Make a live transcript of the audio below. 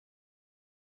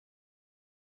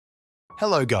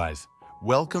Hello guys,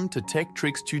 welcome to Tech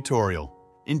Tricks tutorial.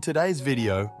 In today's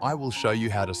video, I will show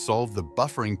you how to solve the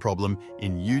buffering problem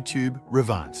in YouTube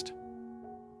Revanced.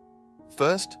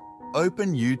 First,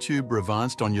 open YouTube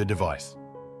Revanced on your device.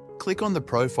 Click on the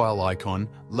profile icon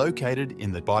located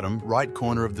in the bottom right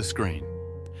corner of the screen.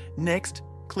 Next,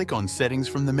 click on Settings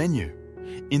from the menu.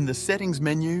 In the Settings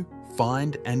menu,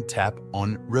 find and tap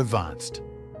on Revanced.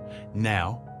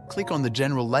 Now, click on the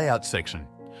General Layout section.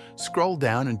 Scroll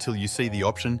down until you see the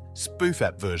option Spoof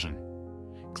App Version.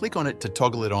 Click on it to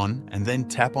toggle it on and then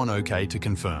tap on OK to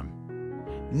confirm.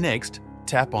 Next,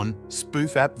 tap on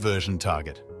Spoof App Version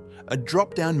Target. A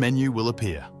drop-down menu will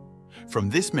appear. From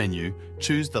this menu,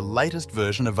 choose the latest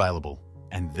version available,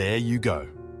 and there you go.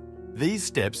 These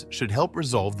steps should help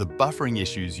resolve the buffering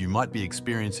issues you might be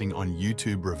experiencing on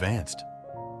YouTube Revanced.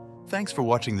 Thanks for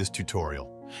watching this tutorial.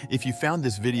 If you found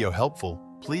this video helpful,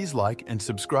 please like and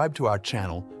subscribe to our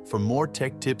channel for more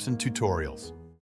tech tips and tutorials.